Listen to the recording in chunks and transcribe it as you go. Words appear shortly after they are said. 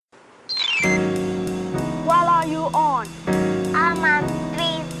on. I'm on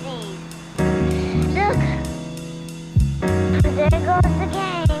 3C. Look, there goes the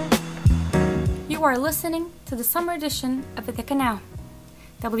game. You are listening to the summer edition of Ithaca Now,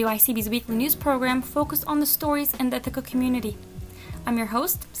 WICB's weekly news program focused on the stories in the Ithaca community. I'm your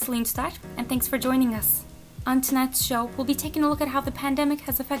host, Celine Stott, and thanks for joining us. On tonight's show, we'll be taking a look at how the pandemic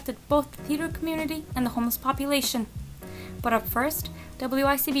has affected both the theater community and the homeless population. But up first,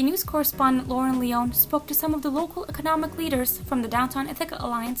 WICB news correspondent Lauren Leone spoke to some of the local economic leaders from the Downtown Ithaca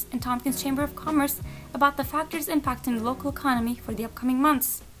Alliance and Tompkins Chamber of Commerce about the factors impacting the local economy for the upcoming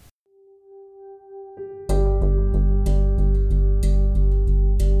months.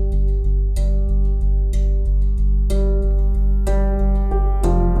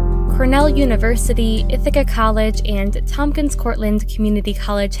 Cornell University, Ithaca College, and Tompkins Cortland Community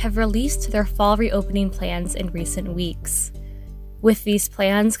College have released their fall reopening plans in recent weeks. With these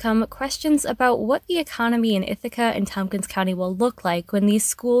plans come questions about what the economy in Ithaca and Tompkins County will look like when these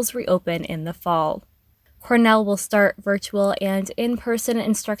schools reopen in the fall. Cornell will start virtual and in-person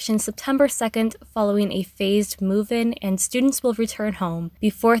instruction September 2nd following a phased move-in, and students will return home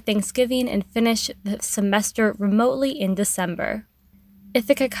before Thanksgiving and finish the semester remotely in December.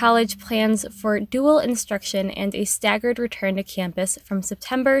 Ithaca College plans for dual instruction and a staggered return to campus from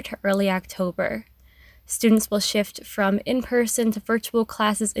September to early October. Students will shift from in-person to virtual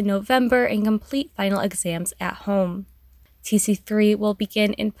classes in November and complete final exams at home. TC3 will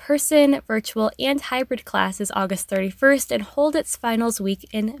begin in-person, virtual, and hybrid classes August 31st and hold its finals week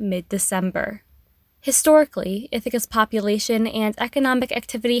in mid-December. Historically, Ithaca's population and economic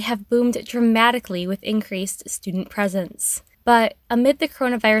activity have boomed dramatically with increased student presence. But amid the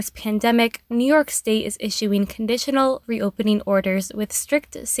coronavirus pandemic, New York State is issuing conditional reopening orders with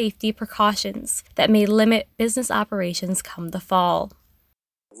strict safety precautions that may limit business operations come the fall.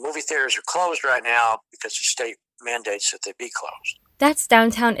 Movie theaters are closed right now because the state mandates that they be closed. That's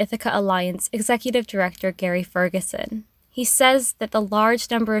Downtown Ithaca Alliance Executive Director Gary Ferguson. He says that the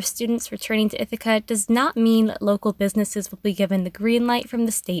large number of students returning to Ithaca does not mean local businesses will be given the green light from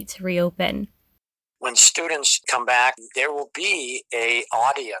the state to reopen. When students come back, there will be an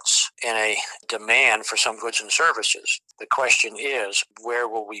audience and a demand for some goods and services. The question is, where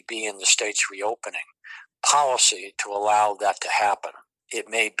will we be in the state's reopening policy to allow that to happen? It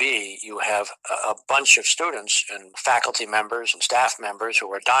may be you have a bunch of students and faculty members and staff members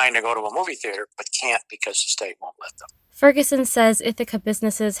who are dying to go to a movie theater but can't because the state won't let them. Ferguson says Ithaca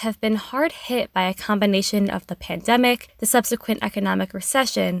businesses have been hard hit by a combination of the pandemic, the subsequent economic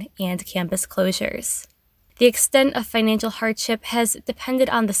recession, and campus closures. The extent of financial hardship has depended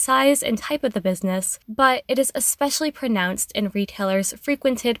on the size and type of the business, but it is especially pronounced in retailers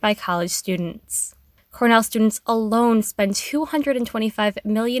frequented by college students. Cornell students alone spend $225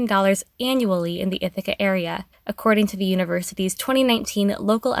 million annually in the Ithaca area, according to the university's 2019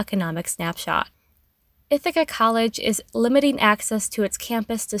 Local Economic Snapshot. Ithaca College is limiting access to its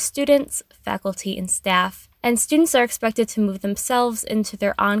campus to students, faculty, and staff, and students are expected to move themselves into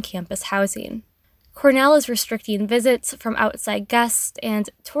their on-campus housing. Cornell is restricting visits from outside guests, and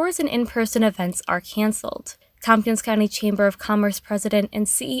tours and in-person events are canceled. Tompkins County Chamber of Commerce President and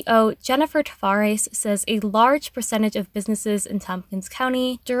CEO Jennifer Tavares says a large percentage of businesses in Tompkins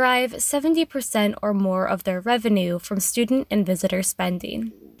County derive 70% or more of their revenue from student and visitor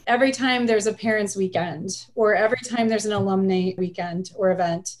spending. Every time there's a parents' weekend, or every time there's an alumni weekend or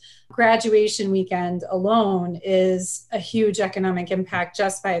event, graduation weekend alone is a huge economic impact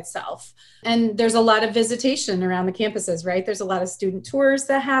just by itself. And there's a lot of visitation around the campuses, right? There's a lot of student tours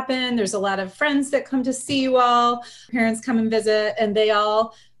that happen. There's a lot of friends that come to see you all. Parents come and visit, and they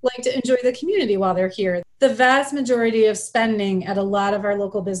all like to enjoy the community while they're here. The vast majority of spending at a lot of our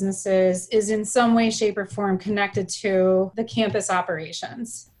local businesses is in some way, shape, or form connected to the campus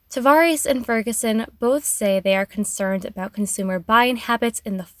operations. Tavares and Ferguson both say they are concerned about consumer buying habits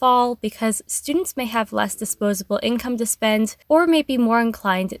in the fall because students may have less disposable income to spend or may be more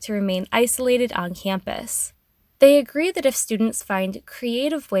inclined to remain isolated on campus. They agree that if students find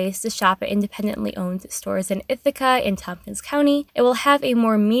creative ways to shop at independently owned stores in Ithaca and Tompkins County, it will have a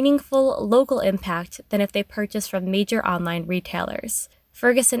more meaningful local impact than if they purchase from major online retailers.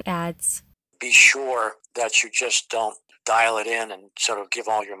 Ferguson adds, "Be sure that you just don't dial it in and sort of give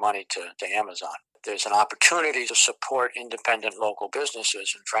all your money to Amazon. There's an opportunity to support independent local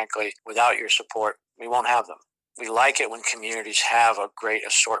businesses, and frankly, without your support, we won't have them. We like it when communities have a great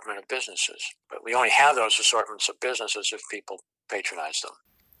assortment of businesses, but we only have those assortments of businesses if people patronize them."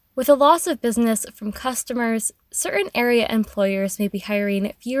 With a loss of business from customers, certain area employers may be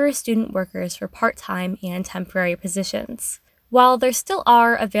hiring fewer student workers for part-time and temporary positions. While there still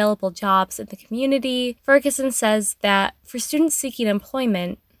are available jobs in the community, Ferguson says that for students seeking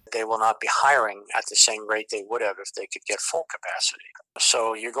employment, they will not be hiring at the same rate they would have if they could get full capacity.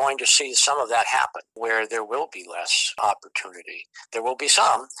 So you're going to see some of that happen where there will be less opportunity. There will be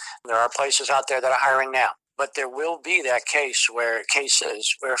some. There are places out there that are hiring now. But there will be that cases where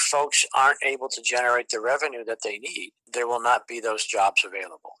folks aren't able to generate the revenue that they need. There will not be those jobs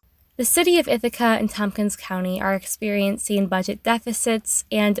available. The city of Ithaca and Tompkins County are experiencing budget deficits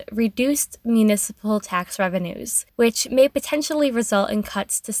and reduced municipal tax revenues, which may potentially result in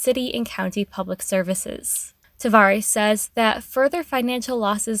cuts to city and county public services. Tavares says that further financial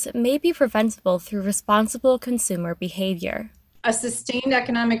losses may be preventable through responsible consumer behavior. A sustained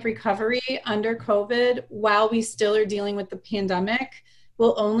economic recovery under COVID, while we still are dealing with the pandemic,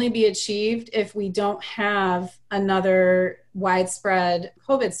 will only be achieved if we don't have another widespread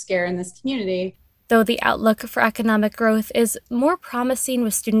COVID scare in this community. Though the outlook for economic growth is more promising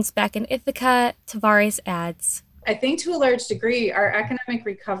with students back in Ithaca, Tavares adds, I think to a large degree, our economic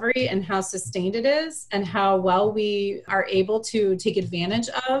recovery and how sustained it is and how well we are able to take advantage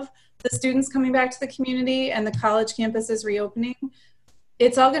of the students coming back to the community and the college campuses reopening,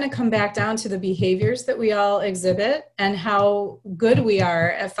 it's all going to come back down to the behaviors that we all exhibit and how good we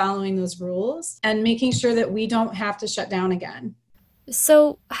are at following those rules and making sure that we don't have to shut down again.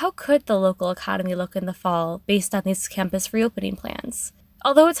 So, how could the local economy look in the fall based on these campus reopening plans?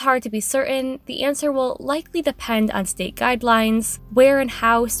 Although it's hard to be certain, the answer will likely depend on state guidelines, where and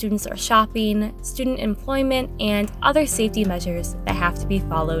how students are shopping, student employment, and other safety measures that have to be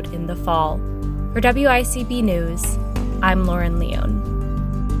followed in the fall. For WICB News, I'm Lauren Leone.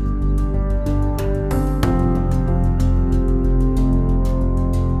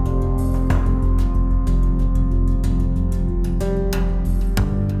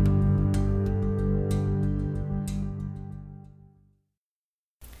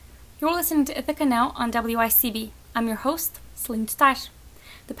 You're listening to Ithaca Now on WICB. I'm your host, Celine Stash.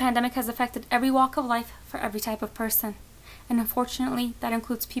 The pandemic has affected every walk of life for every type of person, and unfortunately, that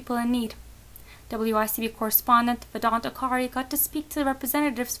includes people in need. WICB correspondent Vedant Akari got to speak to the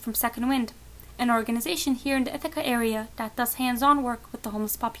representatives from Second Wind, an organization here in the Ithaca area that does hands-on work with the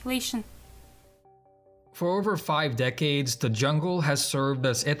homeless population. For over 5 decades, the jungle has served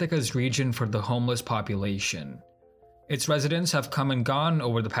as Ithaca's region for the homeless population. Its residents have come and gone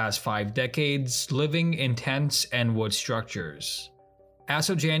over the past 5 decades, living in tents and wood structures. As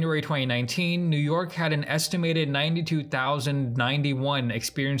of January 2019, New York had an estimated 92,091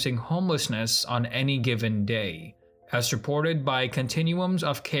 experiencing homelessness on any given day, as reported by Continuums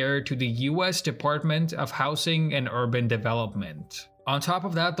of Care to the U.S. Department of Housing and Urban Development. On top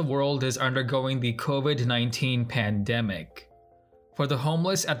of that, the world is undergoing the COVID-19 pandemic. For the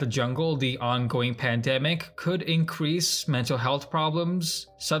homeless at the jungle, the ongoing pandemic could increase mental health problems,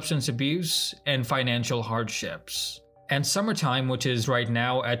 substance abuse, and financial hardships. And summertime, which is right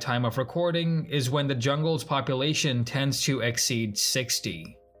now at time of recording, is when the jungle's population tends to exceed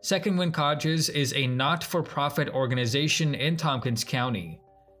 60. Second Wind Cottages is a not-for-profit organization in Tompkins County.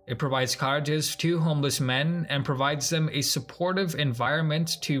 It provides cottages to homeless men and provides them a supportive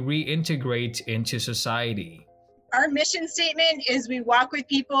environment to reintegrate into society. Our mission statement is we walk with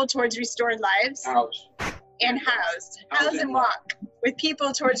people towards restored lives. House and walk with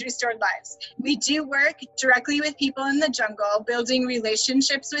people towards restored lives. We do work directly with people in the jungle, building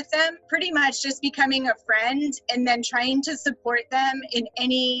relationships with them, pretty much just becoming a friend and then trying to support them in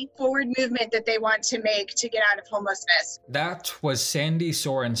any forward movement that they want to make to get out of homelessness. That was Sandy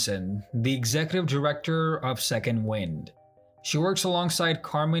Sorensen, the executive director of Second Wind. She works alongside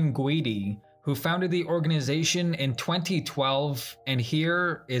Carmen Guidi, who founded the organization in 2012, and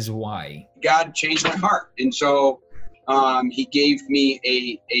here is why. God changed my heart, and so he gave me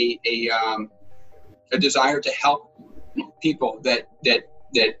a desire to help people that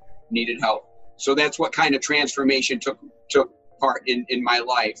needed help. So that's what kind of transformation took part in my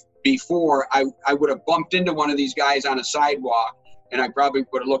life. Before, I would have bumped into one of these guys on a sidewalk, and I probably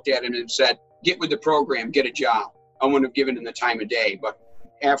would have looked at him and said, "Get with the program, get a job." I wouldn't have given him the time of day, but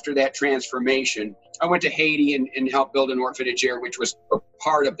after that transformation, I went to Haiti and helped build an orphanage there, which was a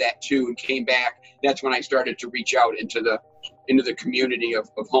part of that too, and came back. That's when I started to reach out into the community of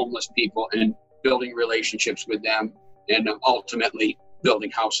homeless people and building relationships with them and ultimately building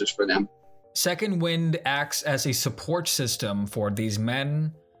houses for them. Second Wind acts as a support system for these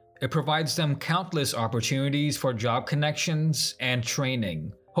men. It provides them countless opportunities for job connections and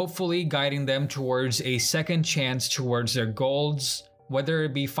training, hopefully guiding them towards a second chance towards their goals, whether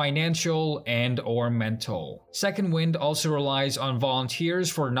it be financial and/or mental. Second Wind also relies on volunteers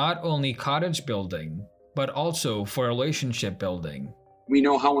for not only cottage building, but also for relationship building. We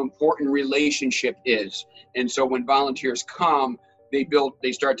know how important relationship is. And so when volunteers come, they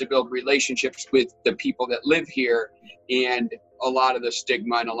start to build relationships with the people that live here, and a lot of the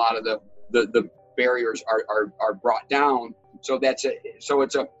stigma and a lot of the barriers are brought down. So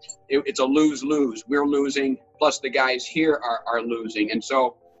it's a lose-lose. We're losing, plus the guys here are losing. And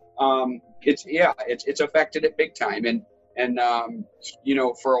so it's affected it big time. And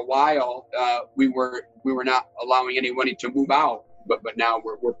for a while we were not allowing anybody to move out, but now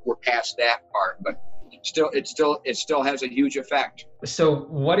we're past that part. But it still has a huge effect. So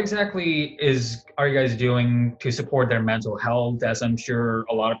what exactly are you guys doing to support their mental health, as I'm sure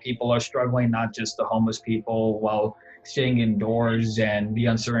a lot of people are struggling, not just the homeless people, while staying indoors and the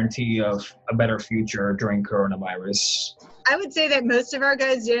uncertainty of a better future during coronavirus? I would say that most of our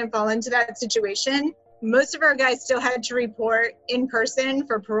guys didn't fall into that situation. Most of our guys still had to report in person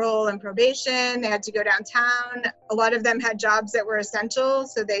for parole and probation. They had to go downtown. A lot of them had jobs that were essential,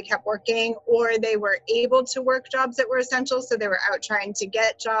 so they kept working, or they were able to work jobs that were essential, so they were out trying to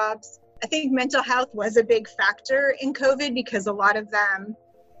get jobs. I think mental health was a big factor in COVID because a lot of them,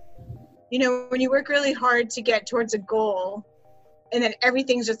 when you work really hard to get towards a goal and then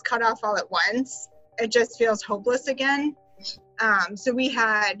everything's just cut off all at once, it just feels hopeless again. So we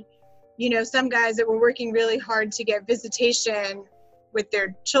had some guys that were working really hard to get visitation with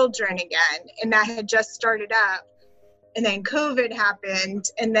their children again, and that had just started up. And then COVID happened,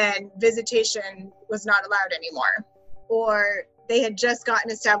 and then visitation was not allowed anymore. Or they had just gotten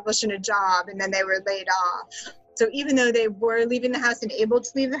established in a job, and then they were laid off. So even though they were leaving the house and able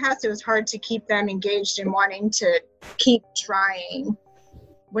to leave the house, it was hard to keep them engaged and wanting to keep trying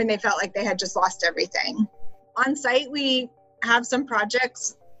when they felt like they had just lost everything. On site, we have some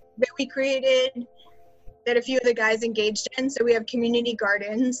projects that we created that a few of the guys engaged in. So we have community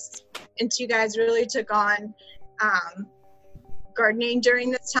gardens, and 2 guys really took on gardening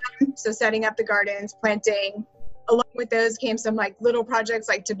during this time. So setting up the gardens, planting. Along with those came some little projects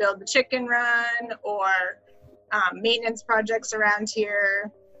like to build the chicken run or maintenance projects around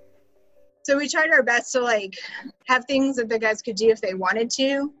here. So we tried our best to have things that the guys could do if they wanted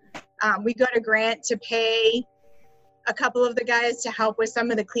to. We got a grant to pay a couple of the guys to help with some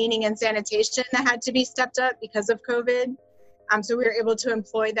of the cleaning and sanitation that had to be stepped up because of COVID. So we were able to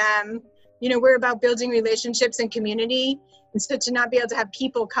employ them. We're about building relationships and community. And so to not be able to have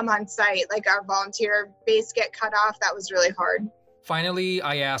people come on site, like our volunteer base get cut off, that was really hard. Finally,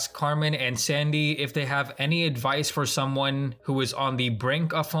 I asked Carmen and Sandy if they have any advice for someone who is on the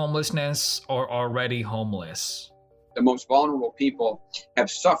brink of homelessness or already homeless. The most vulnerable people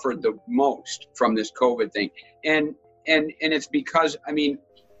have suffered the most from this COVID thing. And it's because,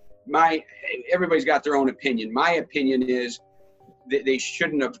 everybody's got their own opinion. My opinion is that they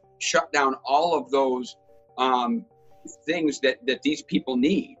shouldn't have shut down all of those things that these people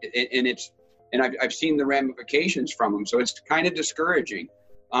need. And I've seen the ramifications from them. So it's kind of discouraging.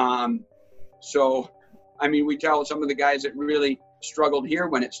 We tell some of the guys that really struggled here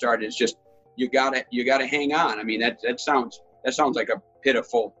when it started, it's just, you gotta hang on. That sounds like a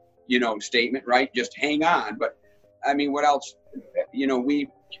pitiful, statement, right? Just hang on. But what else? We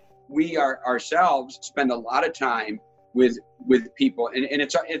ourselves spend a lot of time with people, and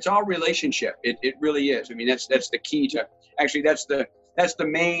it's all relationship. It really is. That's the key to, actually, that's the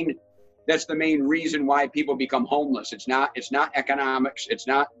main reason why people become homeless. It's not economics. It's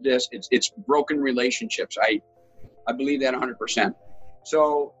not this. It's broken relationships. I believe that 100%.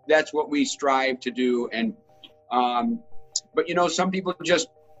 So that's what we strive to do. And but some people just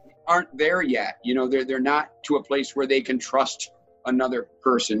aren't there yet. They're not to a place where they can trust another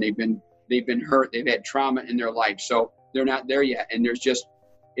person. They've been hurt. They've had trauma in their life. So they're not there yet. And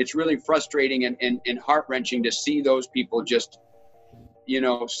it's really frustrating and heart-wrenching to see those people just,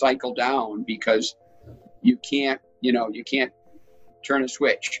 cycle down because you can't turn a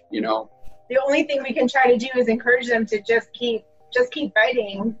switch, The only thing we can try to do is encourage them to just keep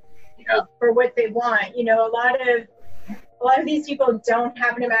fighting for what they want. A lot of these people don't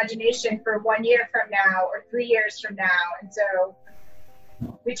have an imagination for 1 year from now or 3 years from now. And so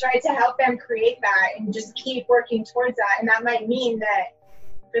we try to help them create that and just keep working towards that. And that might mean that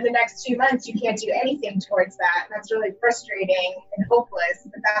for the next 2 months, you can't do anything towards that. That's really frustrating and hopeless.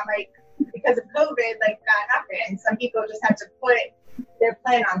 But that might, because of COVID, that happened. Some people just had to put their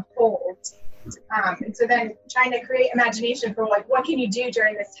plan on hold. And so then trying to create imagination for what can you do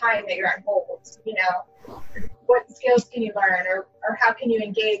during this time that you're on hold? What skills can you learn or how can you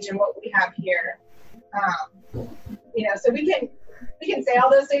engage in what we have here? So we can say all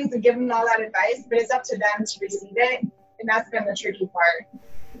those things and give them all that advice, but it's up to them to receive it. And that's been the tricky part.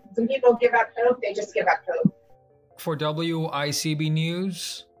 Some people give up hope, they just give up hope. For WICB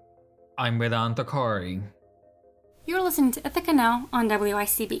News, I'm Vedanta Kari. You're listening to Ithaca Now on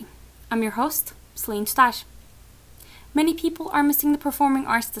WICB. I'm your host, Celine Stash. Many people are missing the performing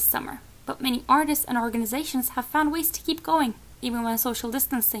arts this summer, but many artists and organizations have found ways to keep going, even when social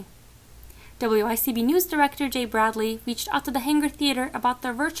distancing. WICB News Director Jay Bradley reached out to the Hangar Theatre about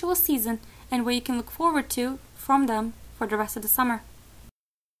their virtual season and what you can look forward to from them for the rest of the summer.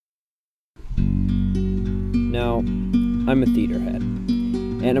 Now, I'm a theater head,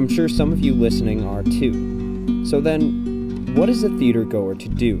 and I'm sure some of you listening are too. So then, what is a theater goer to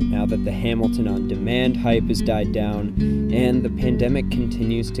do now that the Hamilton On Demand hype has died down and the pandemic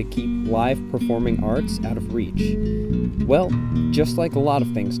continues to keep live performing arts out of reach? Well, just like a lot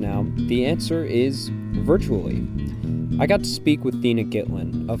of things now, the answer is virtually. I got to speak with Thina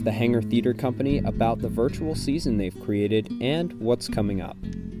Gitlin of the Hangar Theater Company about the virtual season they've created and what's coming up.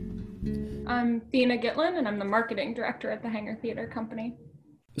 I'm Thina Gitlin, and I'm the marketing director at the Hangar Theater Company.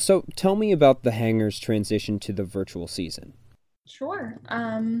 So tell me about the Hangar's transition to the virtual season. Sure.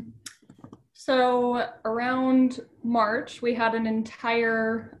 So around March, we had an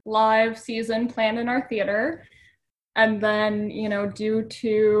entire live season planned in our theater. And then, due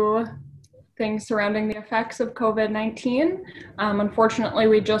to things surrounding the effects of COVID-19, unfortunately,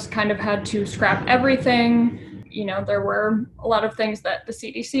 we just kind of had to scrap everything. There were a lot of things that the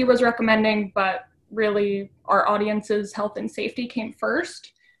CDC was recommending, but really our audience's health and safety came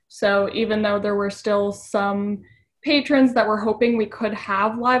first. So even though there were still some patrons that were hoping we could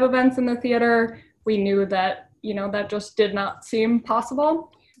have live events in the theater, we knew that, that just did not seem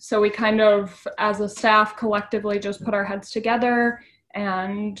possible. So we kind of, as a staff, collectively just put our heads together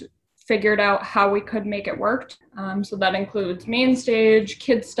and figured out how we could make it work. So that includes main stage,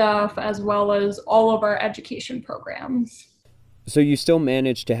 kid stuff, as well as all of our education programs. So you still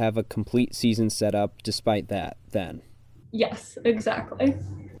managed to have a complete season set up despite that, then? Yes, exactly.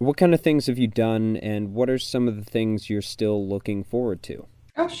 What kind of things have you done, and what are some of the things you're still looking forward to?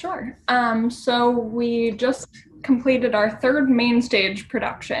 Oh, sure. So we just completed our third main stage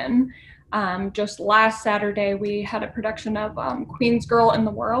production. Just last Saturday, we had a production of Queen's Girl in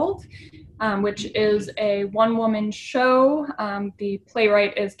the World, which is a one-woman show. The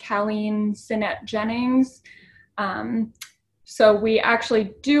playwright is Colleen Sinnett Jennings. So we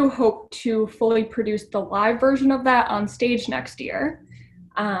actually do hope to fully produce the live version of that on stage next year.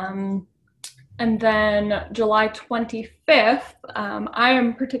 And then July 25th, I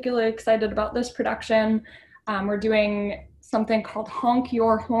am particularly excited about this production. We're doing something called Honk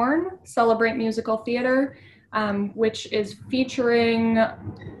Your Horn, Celebrate Musical Theater, which is featuring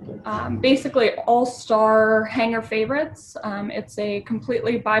basically all-star Hangar favorites. It's a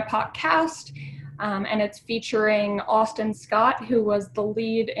completely BIPOC cast, and it's featuring Austin Scott, who was the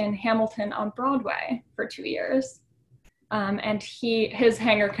lead in Hamilton on Broadway for 2 years. And his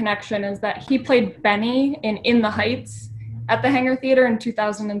Hangar connection is that he played Benny in the Heights at the Hangar Theater in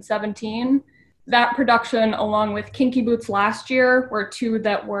 2017. That production, along with Kinky Boots last year, were two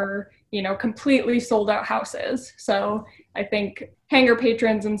that were, completely sold out houses. So I think Hangar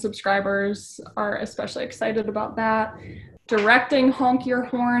patrons and subscribers are especially excited about that. Directing Honk Your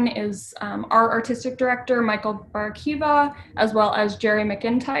Horn is our artistic director, Michael Barakiva, as well as Jerry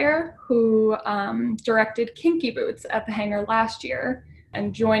McIntyre, who directed Kinky Boots at the Hangar last year.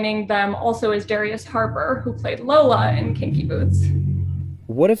 And joining them also is Darius Harper, who played Lola in Kinky Boots.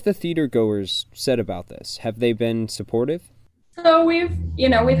 What have the theater goers said about this? Have they been supportive? So we've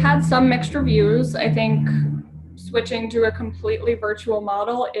had some mixed reviews. I think switching to a completely virtual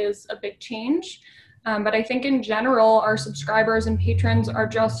model is a big change. But I think in general, our subscribers and patrons are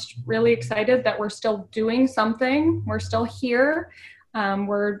just really excited that we're still doing something. We're still here.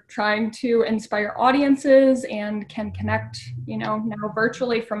 We're trying to inspire audiences and can connect, now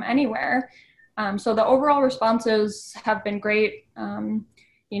virtually from anywhere. So the overall responses have been great.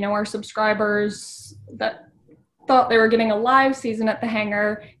 Our subscribers that thought they were getting a live season at the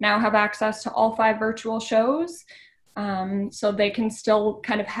Hangar now have access to all 5 virtual shows. So they can still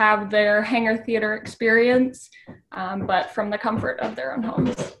kind of have their Hangar Theater experience, but from the comfort of their own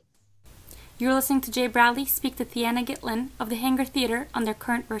homes. You're listening to Jay Bradley speak to Thina Gitlin of the Hangar Theater on their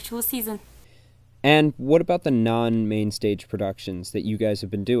current virtual season. And what about the non-main stage productions that you guys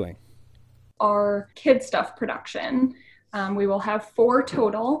have been doing? Our kid stuff production. We will have 4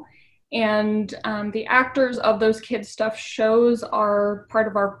 total. And the actors of those kids' stuff shows are part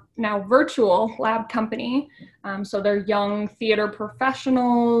of our now virtual lab company. So they're young theater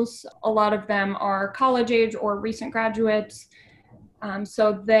professionals. A lot of them are college age or recent graduates.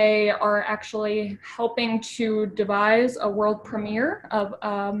 So they are actually helping to devise a world premiere of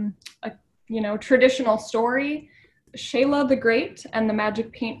a traditional story, Shayla the Great and the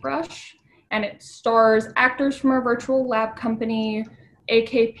Magic Paintbrush. And it stars actors from our virtual lab company.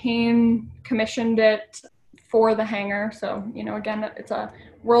 A.K. Payne commissioned it for the hangar. So, again, it's a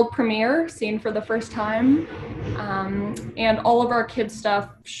world premiere seen for the first time. And all of our kids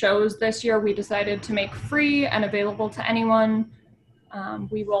stuff shows this year we decided to make free and available to anyone.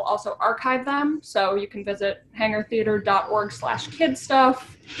 We will also archive them. So you can visit hangartheater.org/kidstuff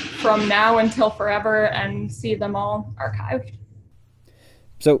from now until forever and see them all archived.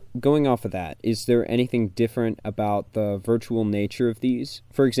 So, going off of that, is there anything different about the virtual nature of these?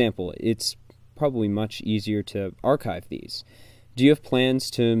 For example, it's probably much easier to archive these. Do you have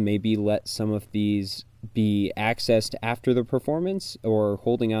plans to maybe let some of these be accessed after the performance, or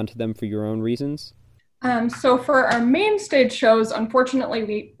holding on to them for your own reasons? So for our main stage shows,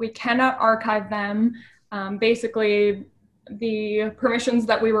 unfortunately, we cannot archive them. Basically, the permissions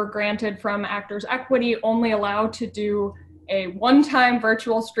that we were granted from Actors Equity only allow to do a one-time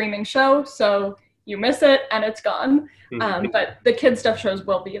virtual streaming show, so you miss it and it's gone. But the kid stuff shows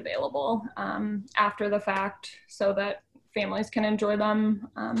will be available after the fact so that families can enjoy them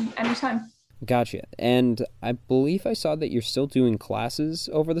anytime. Gotcha. And I believe I saw that you're still doing classes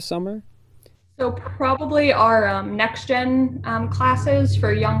over the summer? So probably our next gen classes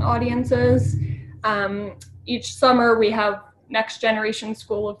for young audiences. Each summer we have Next Generation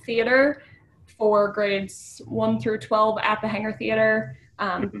School of Theater for grades 1 through 12 at the Hangar Theater.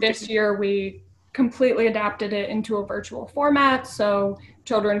 This year we completely adapted it into a virtual format so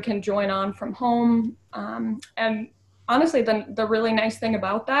children can join on from home. And honestly, the really nice thing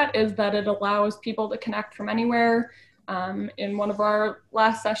about that is that it allows people to connect from anywhere. In one of our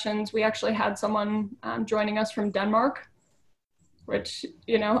last sessions, we actually had someone joining us from Denmark, which,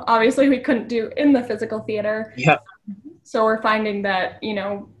 obviously we couldn't do in the physical theater. Yeah. So we're finding that,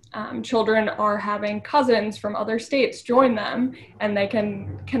 children are having cousins from other states join them and they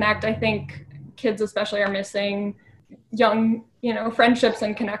can connect. I think kids especially are missing young, friendships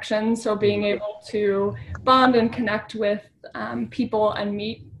and connections. So being able to bond and connect with people and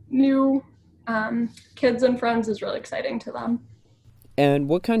meet new kids and friends is really exciting to them. And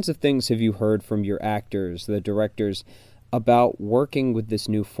what kinds of things have you heard from your actors, the directors, about working with this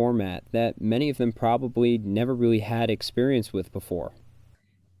new format that many of them probably never really had experience with before?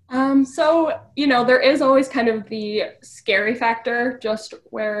 So, there is always kind of the scary factor, just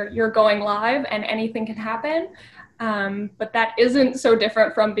where you're going live and anything can happen. But that isn't so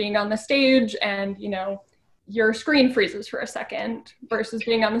different from being on the stage and, your screen freezes for a second versus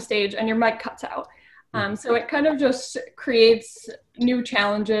being on the stage and your mic cuts out. So it kind of just creates new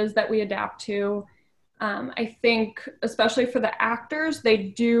challenges that we adapt to. I think, especially for the actors, they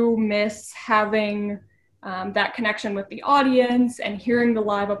do miss having that connection with the audience and hearing the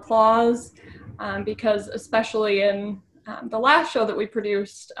live applause, because especially in the last show that we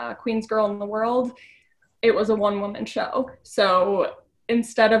produced, Queen's Girl in the World, it was a one-woman show. So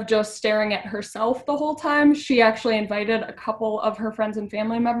instead of just staring at herself the whole time, she actually invited a couple of her friends and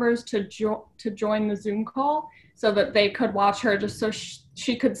family members to join the Zoom call so that they could watch her, just so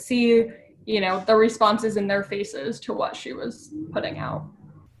she could see, the responses in their faces to what she was putting out.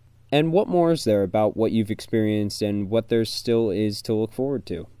 And what more is there about what you've experienced and what there still is to look forward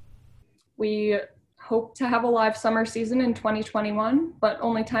to? We hope to have a live summer season in 2021, but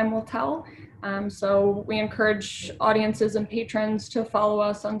only time will tell. So we encourage audiences and patrons to follow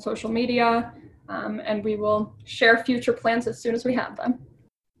us on social media, and we will share future plans as soon as we have them.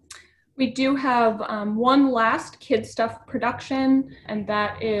 We do have one last Kid Stuff production, and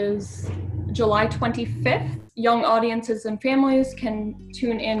that is July 25th. Young audiences and families can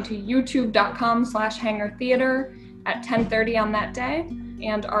tune in to youtube.com/hangartheater at 10:30 on that day.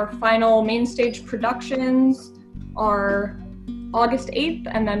 And our final main stage productions are August 8th,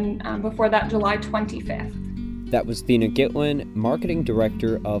 and then before that, July 25th. That was Thina Gitlin, Marketing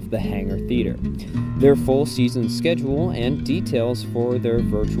Director of the Hangar Theater. Their full season schedule and details for their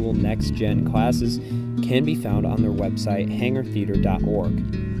virtual Next Gen classes can be found on their website,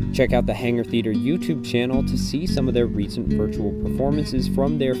 hangartheater.org. Check out the Hangar Theater YouTube channel to see some of their recent virtual performances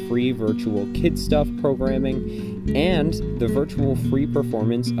from their free virtual Kid Stuff programming and the virtual free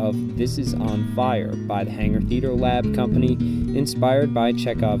performance of This Is on Fire by the Hangar Theater Lab Company, inspired by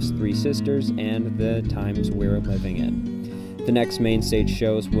Chekhov's Three Sisters and the times we're living in. The next main stage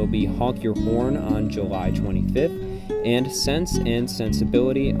shows will be Honk Your Horn on July 25th and Sense and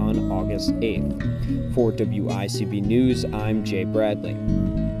Sensibility on August 8th. For WICB News, I'm Jay Bradley.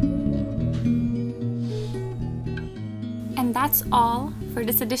 And And that's all for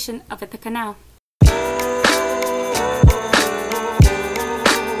this edition of Ithaca Now.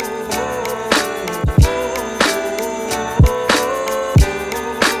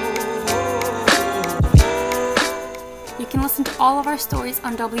 You can listen to all of our stories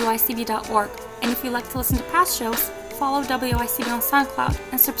on WICB.org, and if you'd like to listen to past shows, follow WICB on SoundCloud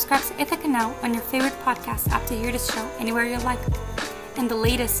and subscribe to Ithaca Now on your favorite podcast app to hear this show anywhere you like. And the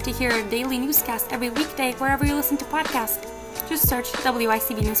latest to hear a daily newscast every weekday wherever you listen to podcasts. Just search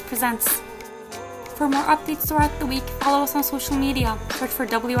WICB News Presents. For more updates throughout the week, follow us on social media. Search for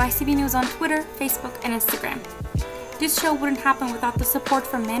WICB News on Twitter, Facebook, and Instagram. This show wouldn't happen without the support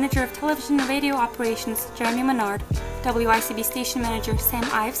from Manager of Television and Radio Operations, Jeremy Menard, WICB Station Manager, Sam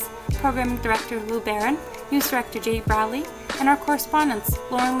Ives, Programming Director, Lou Barron, News Director, Jay Bradley, and our correspondents,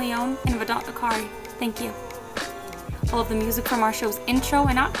 Lauren Leone and Vedant Akari. Thank you. All of the music from our show's intro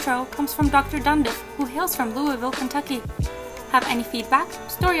and outro comes from Dr. Dundiff, who hails from Louisville, Kentucky. Have any feedback,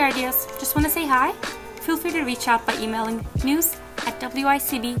 story ideas, just want to say hi? Feel free to reach out by emailing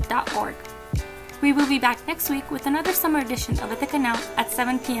news@wicb.org. We will be back next week with another summer edition of Ithaca Now at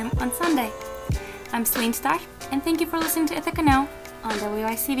 7 p.m. on Sunday. I'm Celine Starr, and thank you for listening to Ithaca Now on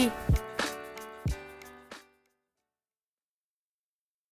WICB.